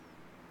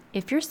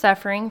If you're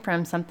suffering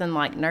from something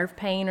like nerve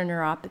pain or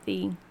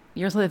neuropathy,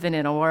 you're living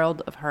in a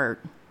world of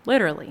hurt,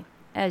 literally,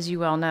 as you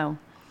well know.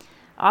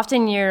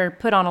 Often you're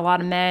put on a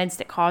lot of meds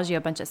that cause you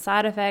a bunch of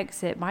side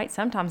effects. It might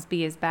sometimes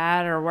be as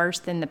bad or worse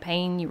than the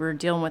pain you were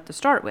dealing with to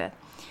start with.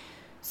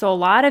 So a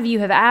lot of you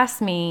have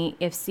asked me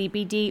if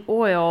CBD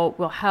oil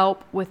will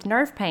help with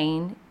nerve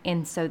pain,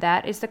 and so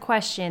that is the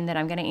question that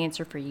I'm going to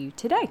answer for you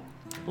today.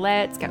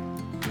 Let's go.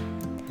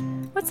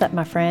 What's up,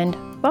 my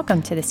friend?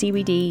 Welcome to the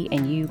CBD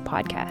and You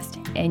podcast.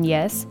 And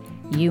yes,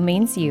 you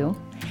means you,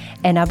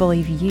 and I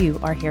believe you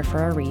are here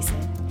for a reason.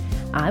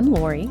 I'm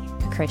Lori,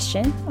 a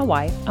Christian, a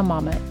wife, a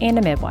mama, and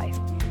a midwife.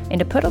 And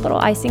to put a little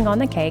icing on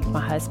the cake,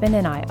 my husband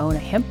and I own a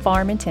hemp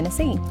farm in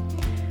Tennessee.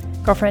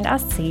 Girlfriend, I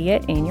see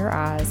it in your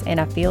eyes, and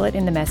I feel it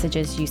in the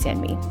messages you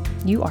send me.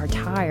 You are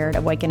tired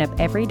of waking up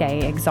every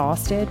day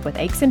exhausted with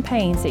aches and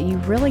pains that you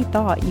really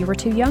thought you were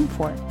too young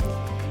for.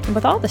 And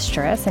with all the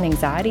stress and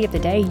anxiety of the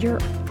day, you're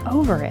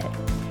over it.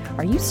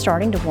 Are you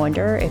starting to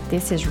wonder if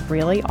this is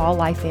really all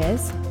life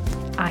is?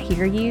 I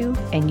hear you,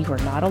 and you are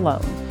not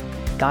alone.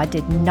 God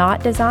did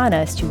not design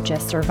us to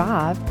just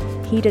survive.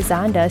 He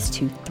designed us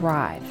to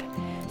thrive.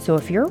 So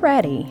if you're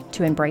ready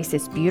to embrace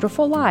this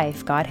beautiful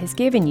life God has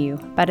given you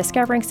by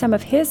discovering some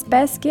of His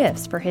best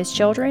gifts for His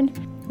children,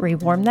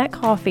 rewarm that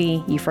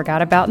coffee you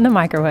forgot about in the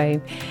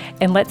microwave,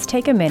 and let's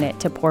take a minute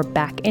to pour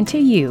back into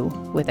you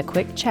with a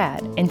quick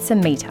chat and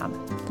some me time.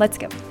 Let's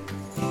go.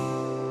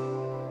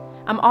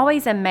 I'm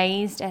always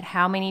amazed at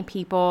how many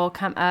people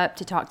come up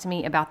to talk to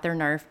me about their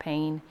nerve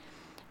pain.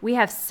 We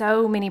have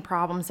so many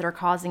problems that are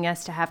causing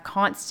us to have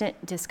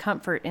constant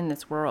discomfort in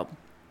this world.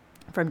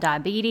 From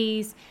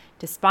diabetes,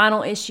 to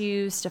spinal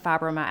issues, to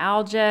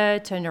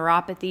fibromyalgia, to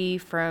neuropathy,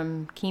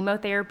 from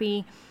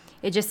chemotherapy.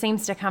 It just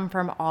seems to come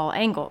from all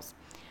angles.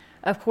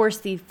 Of course,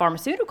 the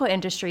pharmaceutical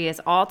industry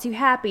is all too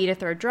happy to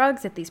throw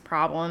drugs at these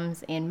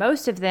problems, and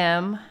most of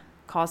them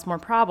cause more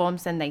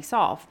problems than they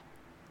solve.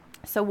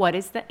 So what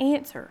is the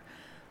answer?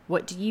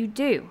 What do you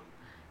do?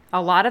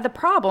 A lot of the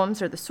problems,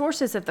 or the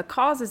sources of the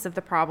causes of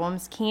the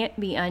problems, can't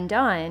be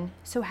undone,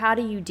 so how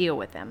do you deal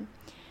with them?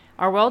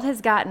 Our world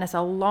has gotten us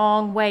a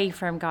long way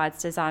from God's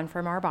design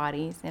from our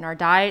bodies, and our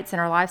diets and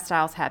our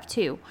lifestyles have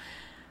too.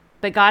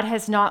 But God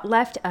has not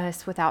left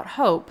us without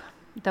hope,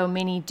 though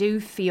many do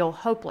feel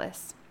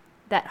hopeless.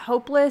 That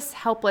hopeless,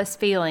 helpless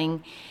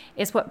feeling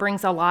is what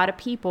brings a lot of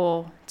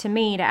people to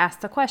me to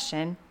ask the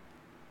question,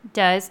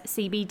 does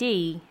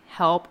CBD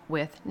help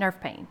with nerve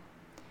pain?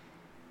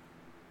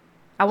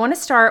 I want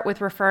to start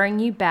with referring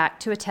you back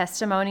to a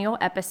testimonial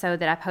episode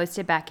that I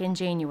posted back in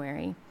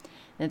January.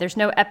 Now, there's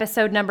no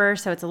episode number,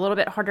 so it's a little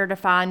bit harder to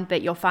find,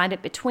 but you'll find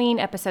it between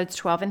episodes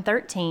 12 and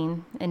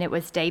 13, and it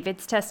was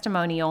David's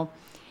testimonial.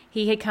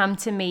 He had come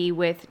to me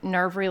with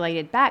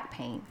nerve-related back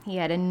pain. He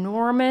had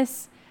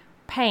enormous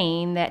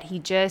pain that he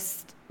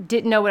just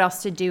didn't know what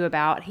else to do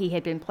about. He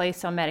had been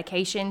placed on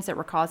medications that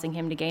were causing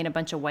him to gain a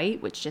bunch of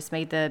weight, which just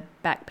made the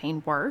back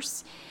pain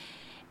worse.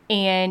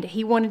 And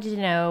he wanted to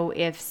know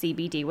if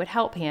CBD would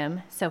help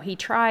him, so he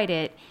tried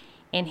it,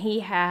 and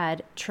he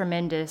had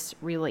tremendous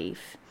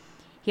relief.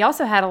 He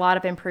also had a lot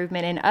of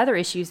improvement in other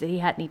issues that he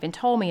hadn't even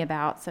told me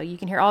about, so you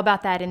can hear all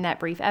about that in that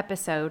brief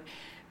episode.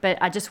 But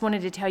I just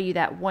wanted to tell you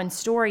that one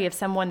story of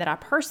someone that I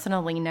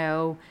personally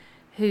know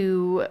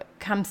who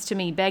comes to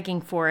me begging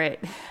for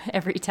it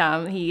every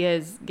time he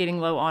is getting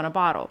low on a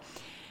bottle.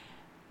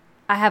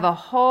 I have a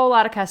whole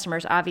lot of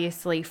customers,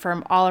 obviously,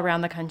 from all around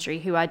the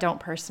country who I don't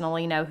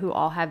personally know, who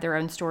all have their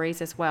own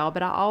stories as well.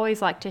 But I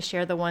always like to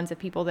share the ones of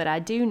people that I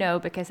do know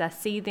because I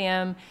see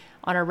them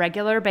on a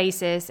regular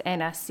basis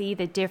and I see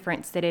the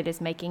difference that it is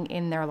making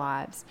in their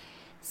lives.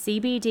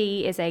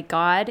 CBD is a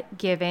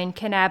God-given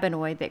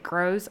cannabinoid that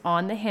grows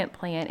on the hemp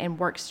plant and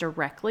works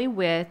directly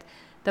with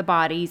the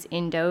body's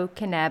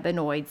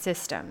endocannabinoid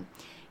system.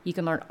 You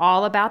can learn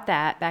all about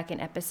that back in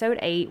episode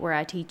 8, where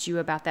I teach you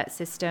about that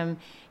system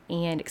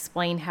and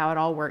explain how it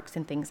all works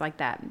and things like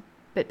that.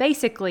 But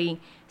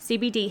basically,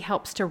 CBD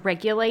helps to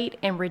regulate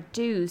and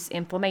reduce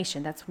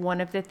inflammation. That's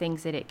one of the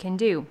things that it can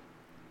do.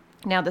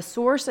 Now, the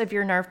source of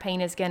your nerve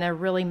pain is going to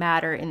really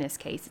matter in this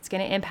case. It's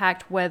going to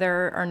impact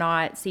whether or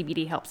not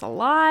CBD helps a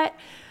lot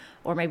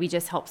or maybe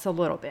just helps a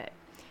little bit.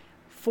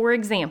 For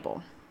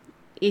example,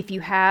 if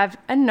you have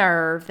a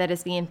nerve that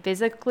is being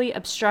physically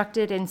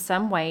obstructed in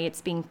some way,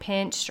 it's being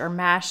pinched or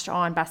mashed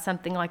on by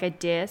something like a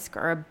disc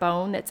or a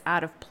bone that's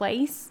out of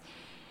place,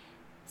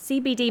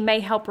 CBD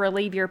may help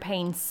relieve your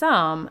pain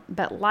some,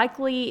 but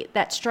likely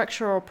that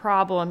structural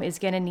problem is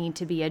going to need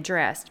to be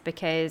addressed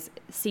because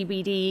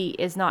CBD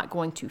is not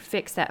going to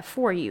fix that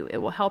for you. It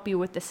will help you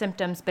with the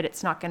symptoms, but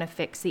it's not going to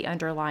fix the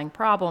underlying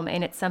problem,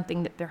 and it's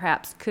something that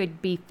perhaps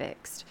could be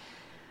fixed.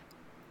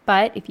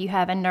 But if you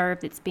have a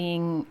nerve that's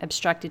being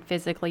obstructed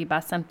physically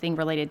by something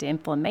related to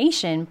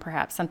inflammation,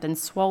 perhaps something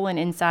swollen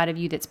inside of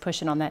you that's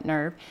pushing on that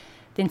nerve,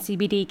 then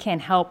CBD can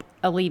help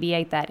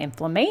alleviate that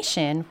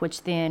inflammation,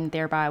 which then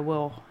thereby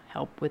will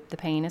help with the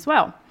pain as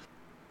well.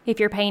 If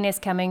your pain is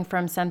coming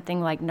from something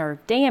like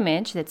nerve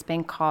damage that's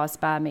been caused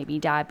by maybe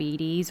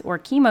diabetes or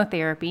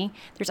chemotherapy,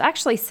 there's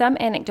actually some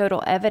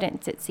anecdotal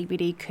evidence that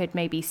CBD could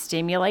maybe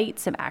stimulate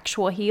some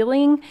actual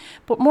healing,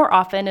 but more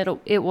often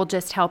it will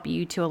just help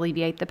you to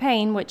alleviate the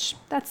pain, which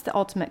that's the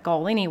ultimate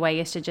goal anyway,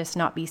 is to just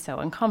not be so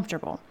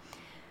uncomfortable.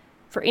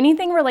 For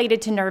anything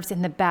related to nerves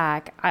in the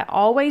back, I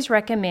always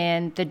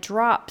recommend the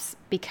drops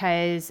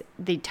because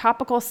the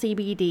topical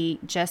CBD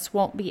just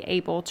won't be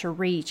able to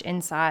reach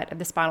inside of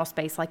the spinal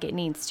space like it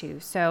needs to.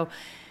 So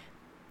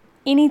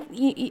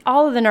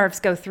all of the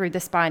nerves go through the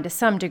spine to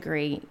some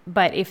degree,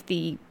 but if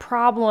the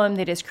problem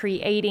that is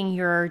creating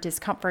your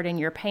discomfort and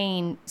your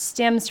pain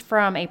stems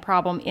from a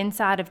problem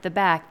inside of the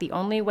back, the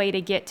only way to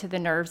get to the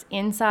nerves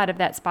inside of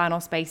that spinal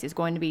space is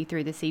going to be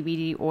through the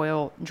CBD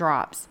oil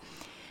drops.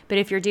 But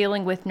if you're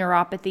dealing with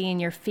neuropathy in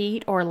your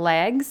feet or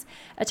legs,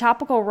 a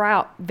topical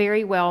route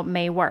very well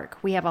may work.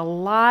 We have a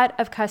lot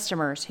of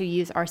customers who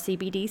use our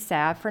CBD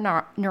salve for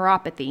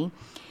neuropathy,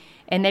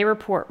 and they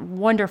report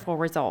wonderful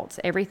results.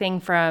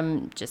 Everything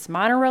from just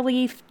minor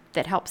relief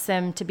that helps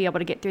them to be able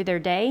to get through their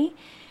day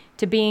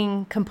to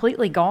being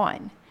completely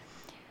gone.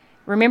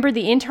 Remember,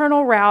 the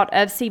internal route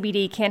of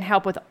CBD can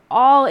help with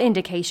all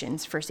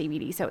indications for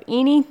CBD. So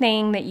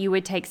anything that you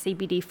would take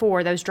CBD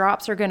for, those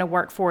drops are going to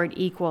work for it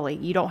equally.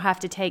 You don't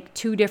have to take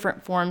two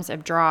different forms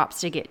of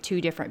drops to get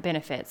two different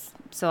benefits.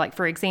 So like,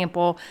 for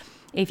example,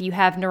 if you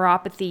have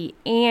neuropathy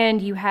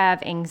and you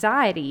have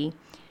anxiety,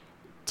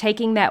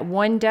 taking that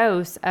one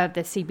dose of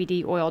the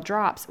CBD oil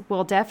drops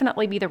will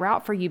definitely be the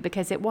route for you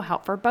because it will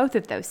help for both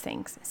of those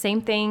things.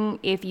 Same thing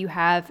if you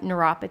have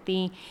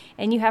neuropathy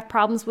and you have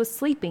problems with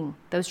sleeping.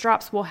 Those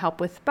drops will help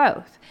with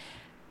both.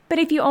 But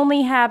if you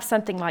only have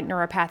something like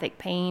neuropathic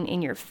pain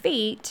in your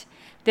feet,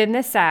 then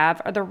the salve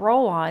or the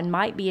roll-on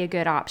might be a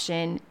good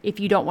option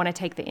if you don't want to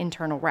take the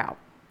internal route.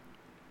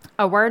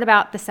 A word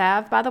about the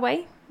salve, by the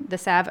way, the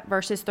salve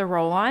versus the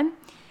roll-on.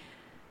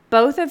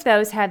 Both of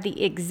those have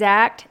the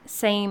exact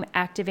same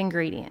active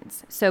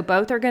ingredients, so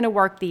both are going to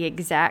work the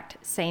exact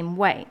same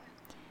way.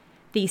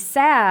 The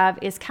salve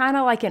is kind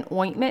of like an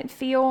ointment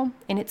feel,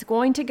 and it's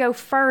going to go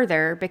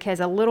further because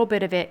a little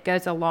bit of it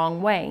goes a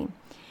long way,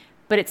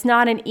 but it's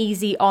not an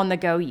easy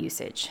on-the-go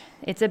usage.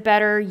 It's a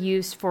better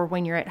use for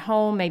when you're at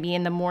home, maybe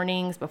in the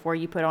mornings before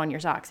you put on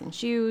your socks and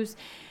shoes.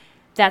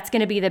 That's going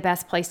to be the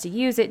best place to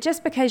use it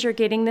just because you're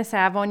getting the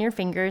salve on your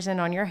fingers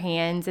and on your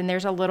hands, and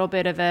there's a little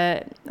bit of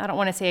I don't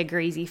want to say a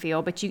greasy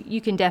feel, but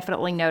you can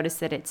definitely notice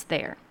that it's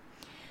there.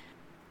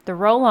 The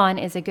roll-on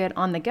is a good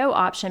on-the-go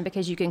option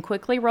because you can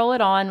quickly roll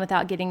it on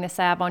without getting the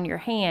salve on your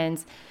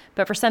hands,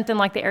 but for something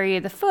like the area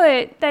of the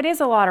foot, that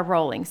is a lot of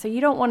rolling, so you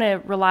don't want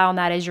to rely on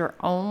that as your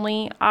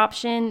only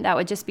option. That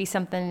would just be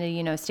something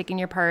to, stick in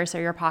your purse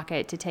or your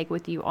pocket to take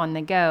with you on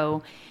the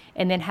go,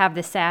 and then have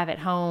the salve at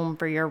home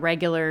for your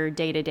regular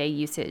day-to-day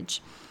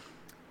usage.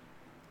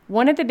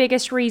 One of the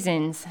biggest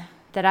reasons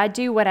that I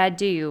do what I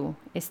do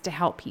is to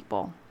help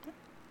people.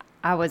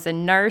 I was a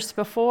nurse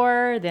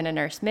before, then a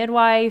nurse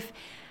midwife.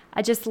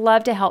 I just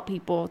love to help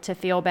people to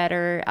feel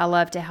better. I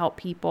love to help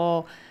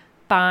people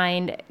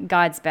find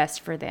God's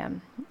best for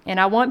them. And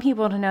I want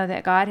people to know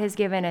that God has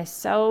given us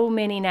so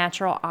many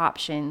natural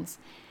options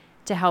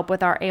to help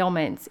with our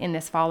ailments in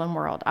this fallen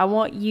world. I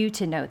want you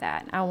to know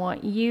that. I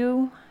want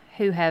you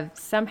who have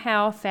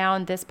somehow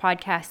found this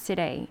podcast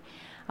today,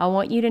 I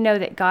want you to know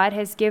that God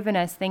has given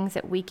us things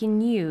that we can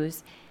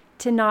use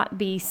to not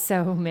be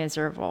so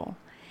miserable.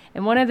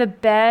 And one of the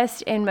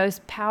best and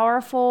most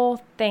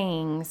powerful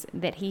things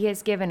that He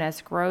has given us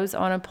grows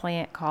on a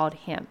plant called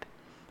hemp.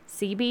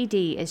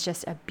 CBD is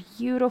just a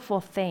beautiful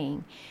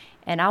thing,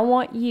 and I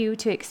want you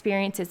to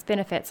experience its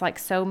benefits like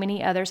so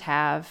many others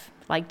have,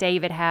 like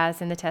David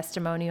has in the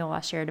testimonial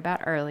I shared about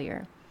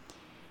earlier.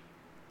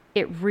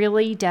 It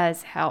really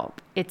does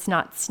help. It's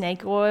not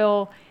snake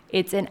oil.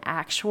 It's an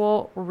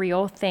actual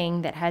real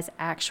thing that has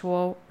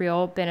actual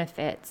real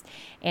benefits.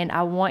 And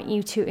I want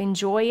you to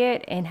enjoy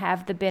it and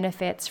have the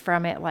benefits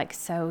from it like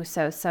so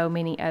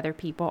many other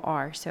people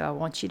are. So I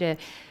want you to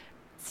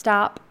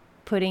stop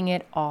putting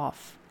it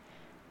off.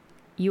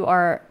 You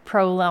are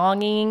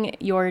prolonging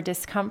your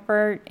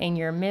discomfort and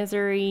your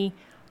misery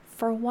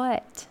for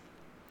what?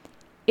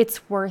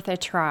 It's worth a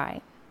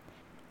try.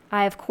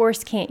 I, of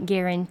course, can't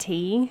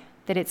guarantee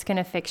that it's going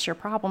to fix your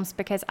problems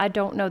because I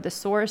don't know the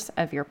source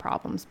of your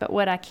problems. But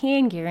what I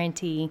can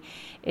guarantee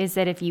is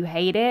that if you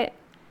hate it,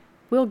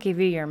 we'll give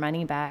you your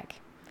money back.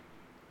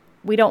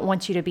 We don't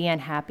want you to be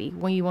unhappy.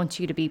 We want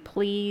you to be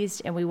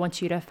pleased, and we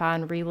want you to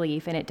find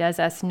relief. And it does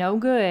us no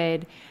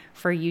good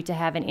for you to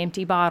have an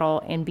empty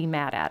bottle and be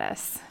mad at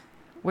us.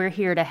 We're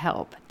here to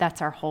help.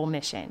 That's our whole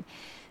mission.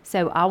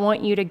 So I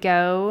want you to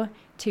go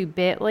to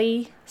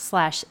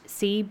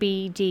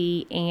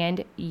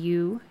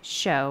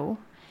bit.ly/CBDandYou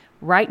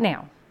right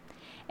now.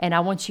 And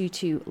I want you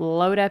to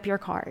load up your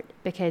cart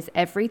because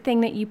everything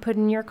that you put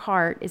in your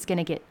cart is going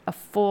to get a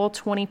full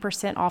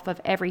 20% off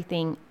of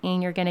everything,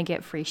 and you're going to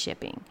get free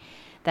shipping.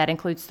 That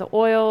includes the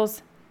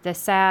oils, the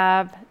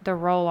salve, the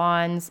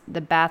roll-ons, the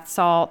bath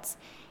salts,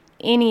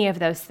 any of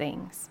those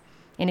things.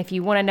 And if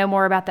you want to know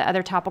more about the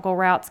other topical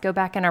routes, go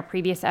back in our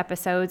previous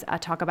episodes. I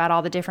talk about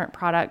all the different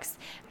products.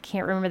 I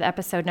can't remember the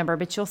episode number,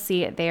 but you'll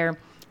see it there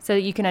so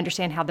that you can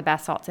understand how the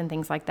bath salts and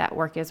things like that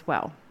work as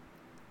well.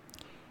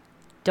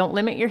 Don't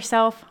limit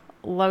yourself.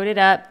 Load it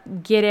up.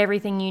 Get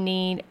everything you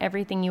need,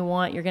 everything you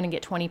want. You're going to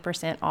get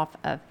 20% off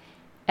of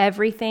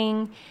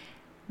everything.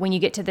 When you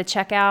get to the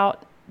checkout,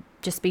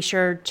 just be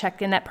sure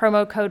check in that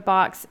promo code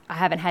box. I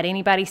haven't had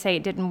anybody say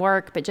it didn't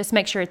work, but just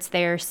make sure it's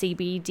there.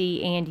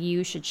 CBD and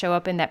you should show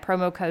up in that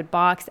promo code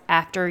box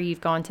after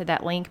you've gone to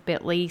that link,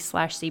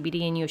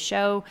 bit.ly/CBD and you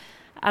show.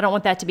 I don't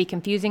want that to be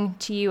confusing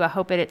to you. I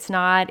hope it's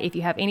not. If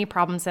you have any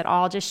problems at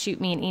all, just shoot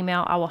me an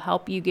email. I will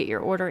help you get your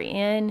order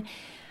in.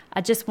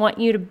 I just want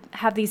you to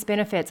have these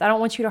benefits. I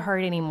don't want you to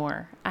hurt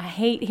anymore. I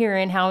hate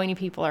hearing how many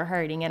people are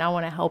hurting, and I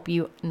want to help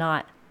you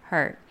not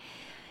hurt.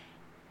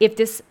 If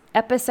this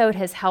episode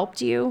has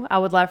helped you, I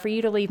would love for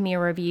you to leave me a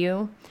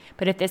review.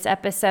 But if this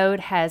episode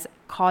has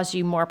caused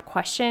you more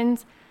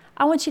questions,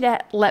 I want you to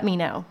let me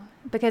know,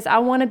 because I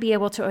want to be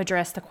able to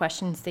address the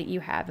questions that you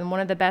have. And one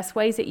of the best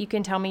ways that you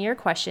can tell me your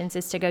questions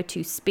is to go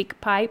to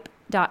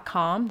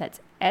speakpipe.com.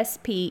 That's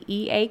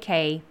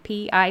SPEAKPIPE,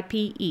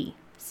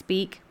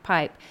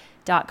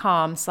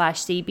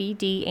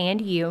 speakpipe.com/CBD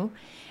and you.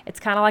 It's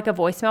kind of like a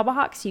voicemail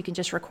box. You can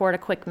just record a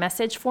quick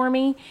message for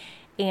me,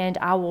 and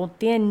I will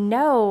then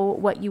know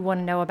what you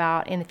want to know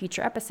about in the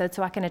future episodes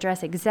so I can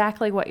address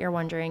exactly what you're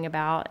wondering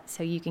about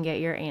so you can get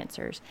your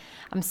answers.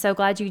 I'm so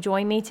glad you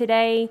joined me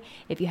today.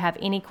 If you have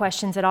any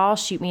questions at all,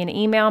 shoot me an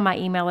email. My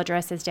email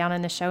address is down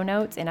in the show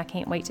notes, and I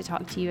can't wait to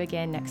talk to you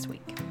again next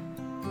week.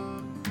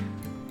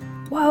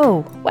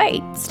 Whoa,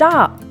 wait,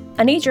 stop.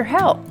 I need your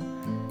help.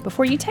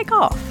 Before you take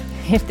off,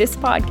 if this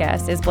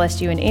podcast has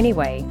blessed you in any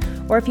way,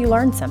 or if you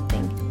learned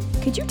something,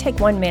 could you take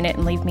 1 minute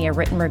and leave me a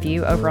written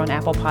review over on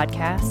Apple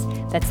Podcasts?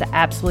 That's the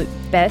absolute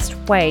best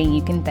way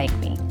you can thank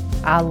me.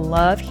 I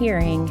love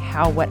hearing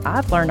how what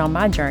I've learned on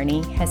my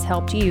journey has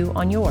helped you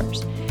on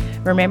yours.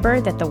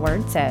 Remember that the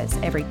Word says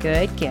every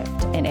good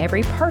gift and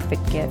every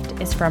perfect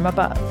gift is from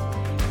above.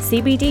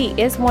 CBD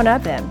is one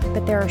of them,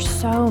 but there are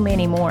so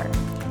many more.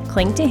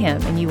 Cling to Him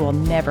and you will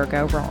never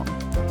go wrong.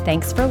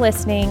 Thanks for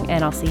listening,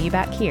 and I'll see you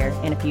back here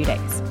in a few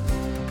days.